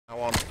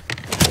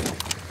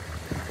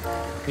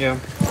Yeah.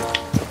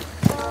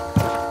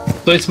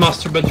 So it's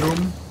master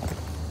bedroom?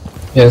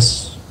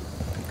 Yes.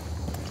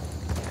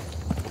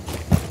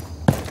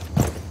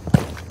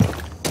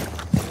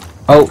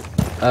 Oh,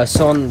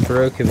 someone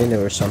broke a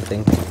window or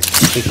something. Be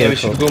Yeah, we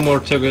careful. should go more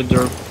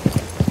together.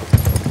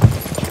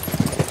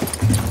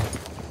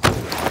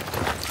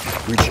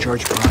 Reach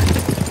charge behind.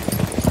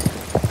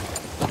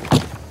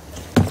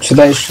 Should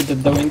I shoot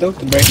at the window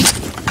to break?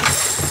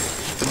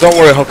 Don't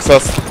worry,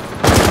 Hoxas.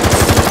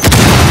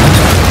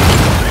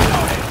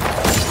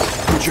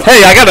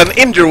 Hey, I got an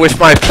injury with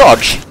my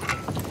charge.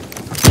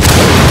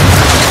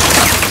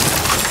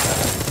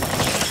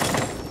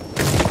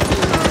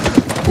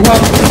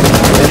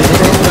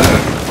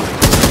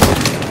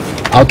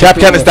 I'll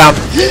Capcan is down.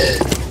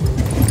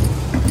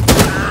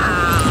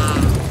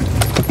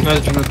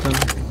 Nice, Jonathan.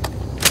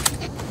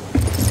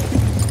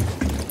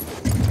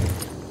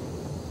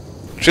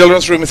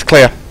 Children's room is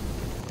clear.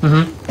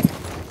 Mm-hmm.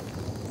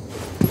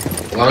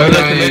 One I'd like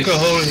guy to make is a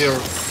hole here.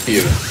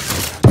 here.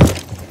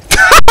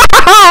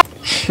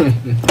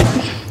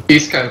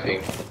 He's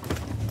camping.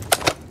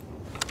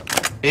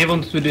 He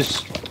wants to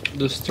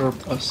disturb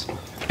us.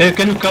 Hey,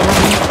 can you cover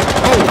me?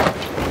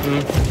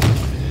 Oh!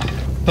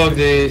 Fuck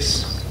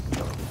this.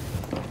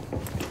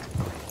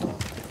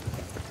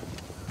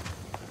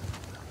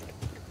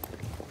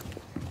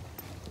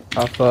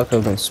 Oh fuck,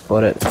 I've been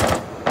spotted.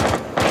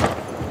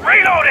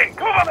 Reloading!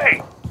 Cover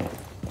me!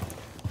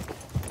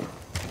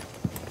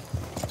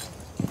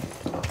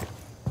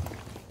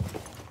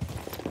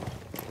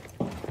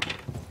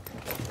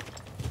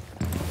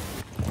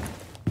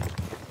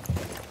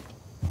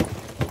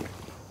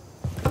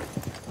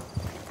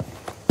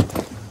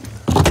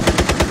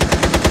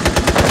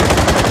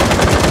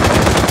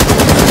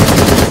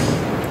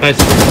 Nice.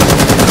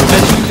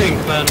 Nice shooting,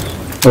 man.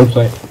 Well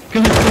played.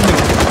 Kill him.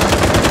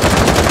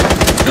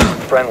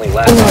 Friendly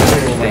last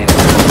operator standing.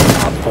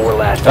 Top 4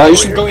 last You operator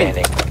should go in.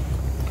 standing.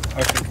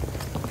 Okay.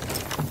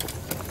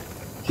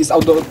 He's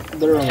out the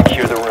room.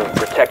 Secure the room.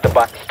 Protect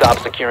the stop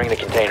securing the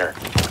container.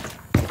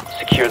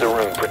 Secure the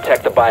room.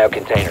 Protect the bio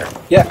container.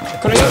 Yeah,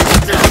 correct.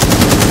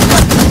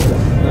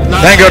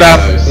 Tango down.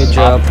 Good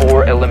job. Top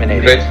 4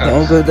 eliminated. Great hand.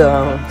 Don't go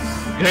down.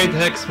 Great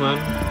hex, man.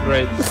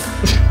 Great.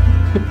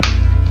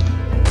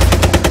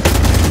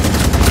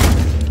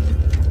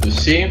 You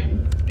see?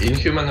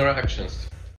 Inhuman reactions.